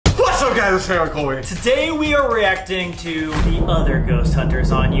up, guys? It's Sam and Colby. Today we are reacting to the other ghost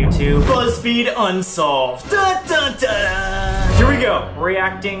hunters on YouTube, BuzzFeed Unsolved. Dun, dun, dun. Here we go.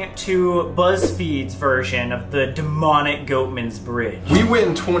 Reacting to BuzzFeed's version of the demonic Goatman's Bridge. We went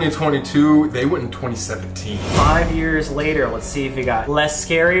in 2022, they went in 2017. 5 years later, let's see if it got less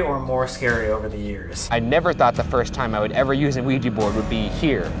scary or more scary over the years. I never thought the first time I would ever use a Ouija board would be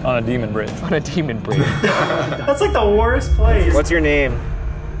here. On a demon bridge. On a demon bridge. That's like the worst place. What's your name?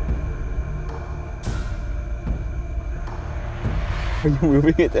 Are you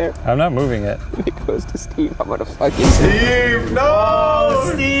moving it there? I'm not moving it. When it goes to Steve, I'm gonna fucking Steve, no!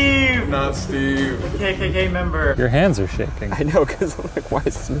 Oh, Steve! Not Steve. KKK member. Your hands are shaking. I know, because I'm like, why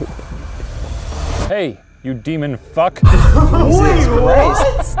is this moving? Hey, you demon fuck. Wait,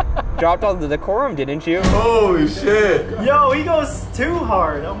 what? Dropped all the decorum, didn't you? Holy shit. Yo, he goes too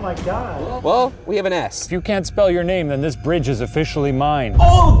hard. Oh my god. Well, we have an S. If you can't spell your name, then this bridge is officially mine.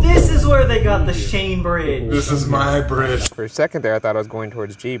 Oh, this is where they got the Shane Bridge. This is my bridge. For a second there, I thought I was going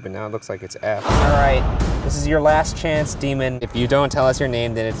towards G, but now it looks like it's F. All right, this is your last chance, demon. If you don't tell us your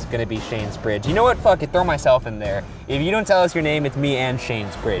name, then it's gonna be Shane's bridge. You know what? Fuck it, throw myself in there. If you don't tell us your name, it's me and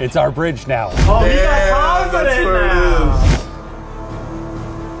Shane's bridge. It's our bridge now. Oh, he got confident now.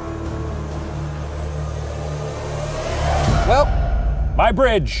 Well, My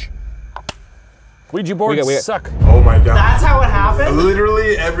bridge. Ouija boards We got- suck. Oh my god. That's how it happened?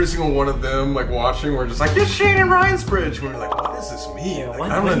 Literally every single one of them, like watching, were just like, it's Shane and Ryan's bridge. We were like, what does this mean? Yeah, Like, what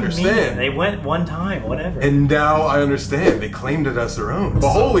I don't do you mean? understand. They went one time, whatever. And now I understand. They claimed it as their own. But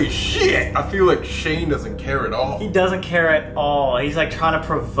holy shit! I feel like Shane doesn't care at all. He doesn't care at all. He's like trying to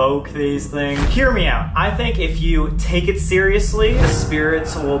provoke these things. Hear me out. I think if you take it seriously, the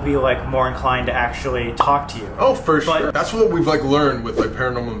spirits will be like more inclined to actually talk to you. Oh, for But- sure. That's what we've like learned with like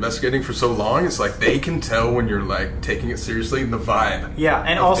paranormal investigating for so long. It's like they can tell when you're like taking it seriously in the vibe. Yeah,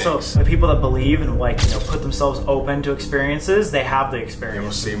 and of also things. the people that believe and like, you know, put themselves open to experiences, they have the And we'll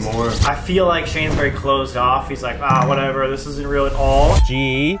experience. see more. I feel like Shane's very closed off. He's like, ah, whatever, this isn't real at all.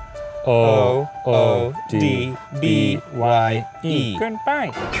 G-O-O-D-B-Y-E.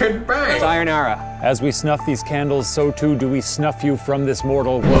 Goodbye. Goodbye. sayonara. As we snuff these candles, so too do we snuff you from this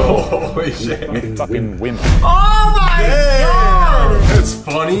mortal world. Holy shit. You fucking wimp. Oh my god! It's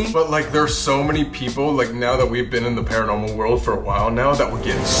funny, but like there's so many people, like now that we've been in the paranormal world for a while now, that would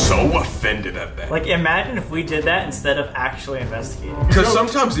get so offended at that. Like, imagine if we did that instead of actually investigating. Because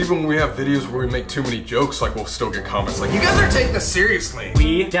sometimes even when we have videos where we make too many jokes, like we'll still get comments like, you guys are taking this seriously.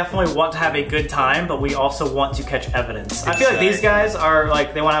 We definitely want to have a good time, but we also want to catch evidence. I feel like these guys are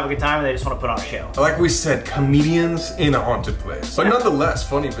like, they want to have a good time and they just want to put on a show. Like we said, comedians in a haunted place. But nonetheless,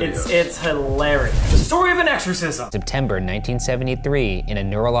 funny videos. It's hilarious. The story of an exorcism. September 1973, in a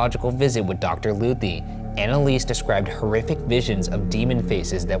neurological visit with Dr. Luthi, Annalise described horrific visions of demon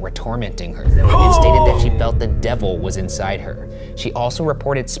faces that were tormenting her, and stated that she felt the devil was inside her. She also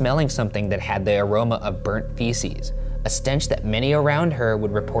reported smelling something that had the aroma of burnt feces, a stench that many around her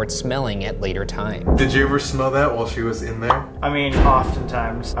would report smelling at later times. Did you ever smell that while she was in there? I mean,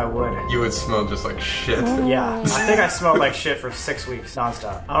 oftentimes I would. You would smell just like shit. Yeah, I think I smelled like shit for 6 weeks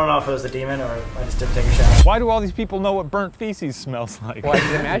nonstop. I don't know if it was the demon or I just didn't take a shower. Why do all these people know what burnt feces smells like? Well, I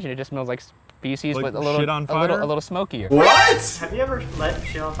can imagine it just smells like feces, Like but a little, shit on a fire? little smokier. What? Have you ever let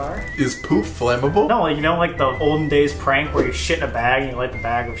shit on fire? Is poop flammable? No, like, you know, like the olden days prank where you shit in a bag and you light the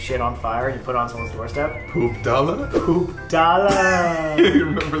bag of shit on fire and you put it on someone's doorstep? Poop dollar? Poop. Dollar. You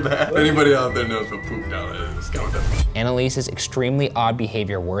remember that? If anybody out there knows what poop dollar is, go down. Annalise's extremely odd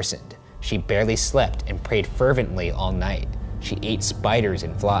behavior worsened. She barely slept and prayed fervently all night. She ate spiders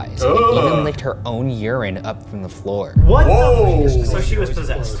and flies, and even licked her own urine up from the floor. What Whoa. the? So she was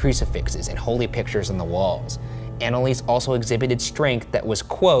possessed. Crucifixes and holy pictures on the walls. Annalise also exhibited strength that was,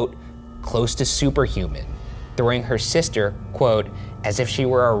 quote, close to superhuman, throwing her sister, quote, as if she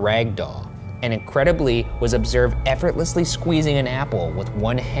were a rag doll, and incredibly was observed effortlessly squeezing an apple with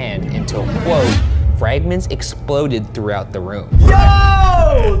one hand until, quote, fragments exploded throughout the room.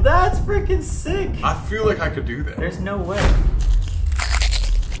 Yo! That's freaking sick. I feel like I could do that. There's no way.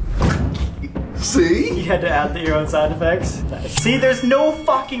 See? You had to add your own sound effects? See, there's no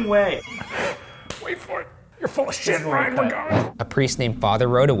fucking way. Wait for it. You're full of shit, Ryan. We're going. A priest named Father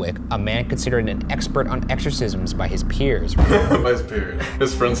Rodewick, a man considered an expert on exorcisms by his peers, Vice period.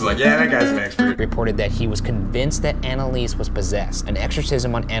 His friends are like, yeah, that guy's an expert. reported that he was convinced that Annalise was possessed. An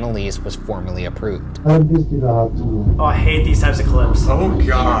exorcism on Annalise was formally approved. Oh, I hate these types of clips. Oh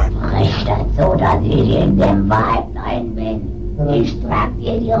god. Richter so, dass ich in dem Wald rein bin. Ich trag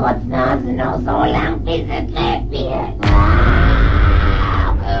dir die Rotznase noch so lang, bis es lebt wird.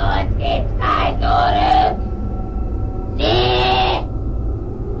 Für uns gibt's kein Zurück. Sie,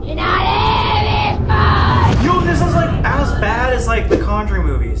 in alle bad as like the Conjuring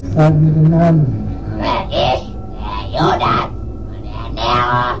movies. Oh God!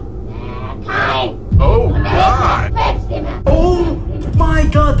 Oh my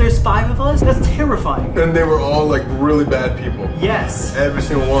God, there's 5 of us? That's terrifying. And they were all like really bad people. Yes. Every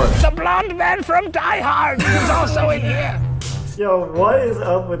single one. The blonde man from Die Hard is also in here. Yo, what is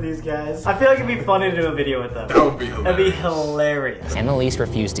up with these guys? I feel like it'd be funny to do a video with them. That would be hilarious. That'd be hilarious. Annalise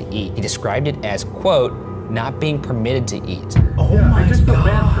refused to eat. He described it as, quote, not being permitted to eat. Oh my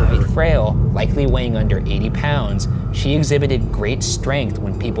God. Frail, likely weighing under 80 pounds, she exhibited great strength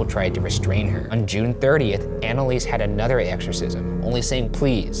when people tried to restrain her. On June 30th, Annalise had another exorcism, only saying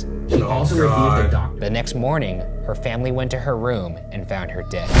please. She also refused a doctor. The next morning, her family went to her room and found her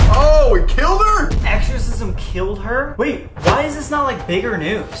dead. Oh, it killed her? Exorcism killed her? Wait, why is this not like bigger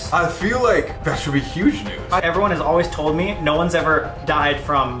news? I feel like that should be huge news. Everyone has always told me no one's ever died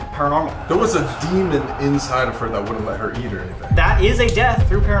from paranormal. There was a demon inside of her that wouldn't let her eat or anything. That is a death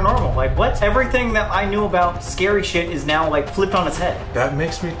through paranormal. Like what? Everything that I knew about scary shit is now like flipped on its head. That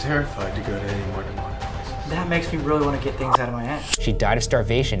makes me terrified to go to any more demonic places. That makes me really want to get things out of my head. She died of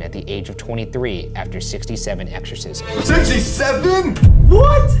starvation at the age of 23 after 67 exorcisms. 67?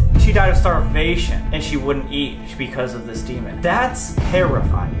 What? She died of starvation and she wouldn't eat because of this demon. That's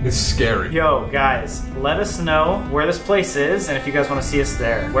terrifying. It's scary. Yo, guys, let us know where this place is and if you guys want to see us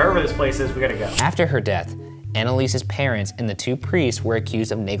there. Wherever this place is, we gotta go. After her death, Annalise's parents and the 2 priests were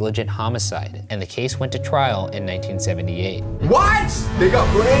accused of negligent homicide, and the case went to trial in 1978. What? They got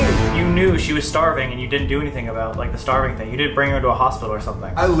blamed. You knew she was starving and you didn't do anything about like the starving thing. You didn't bring her to a hospital or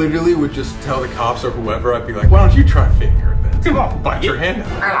something. I literally would just tell the cops or whoever, I'd be like, why don't you try finger this? Come on, bite your hand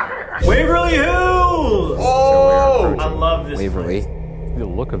out. Waverly Hills! Oh! I love this Waverly. place. The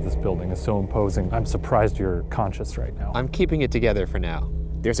look of this building is so imposing. I'm surprised you're conscious right now. I'm keeping it together for now.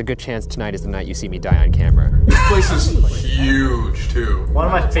 There's a good chance tonight is the night you see me die on camera. This place is huge, too. One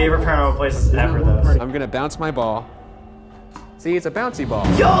of my favorite paranormal places ever, though. I'm gonna bounce my ball. See, it's a bouncy ball.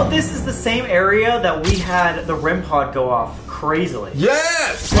 Yo, this is the same area that we had the REM pod go off crazily.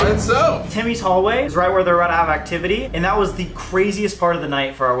 Yes! By itself. Timmy's hallway is right where they're about to have activity, and that was the craziest part of the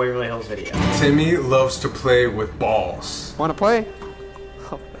night for our Waverly Hills video. Timmy loves to play with balls. Wanna play?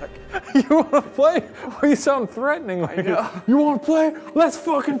 You wanna play? Why you sound threatening like that? You wanna play? Let's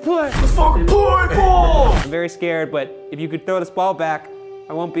fucking play! Let's fucking play ball! I'm very scared, but if you could throw this ball back,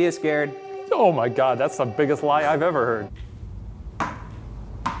 I won't be as scared. Oh my God, that's the biggest lie I've ever heard.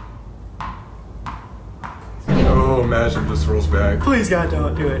 Oh, imagine this rolls back. Please, God,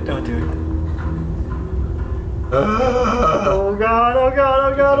 don't do it. Don't do it. Oh, God, oh,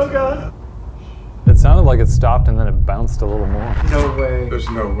 God, oh, God, oh, God. It sounded like it stopped and then it bounced a little more. No way. There's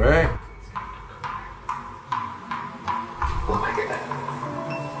no way. Oh my God.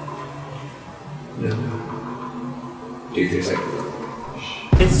 No. Dude, there's like...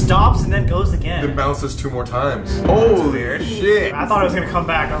 It stops and then goes again. It bounces 2 more times. Holy shit. I thought it was gonna come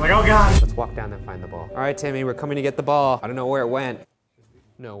back. I was like, oh God. Let's walk down there and find the ball. All right, Timmy, we're coming to get the ball. I don't know where it went.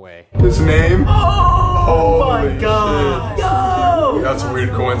 No way. His name? Oh my Holy God. shit. Yo! That's a weird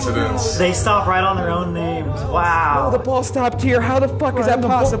coincidence. They stop right on their own names. Wow. The ball stopped here. How the fuck is that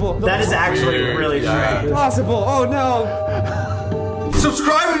possible? That is actually Weird. really strange. Possible. Oh no.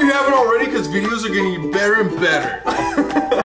 Subscribe if you haven't already, because videos are getting better and better.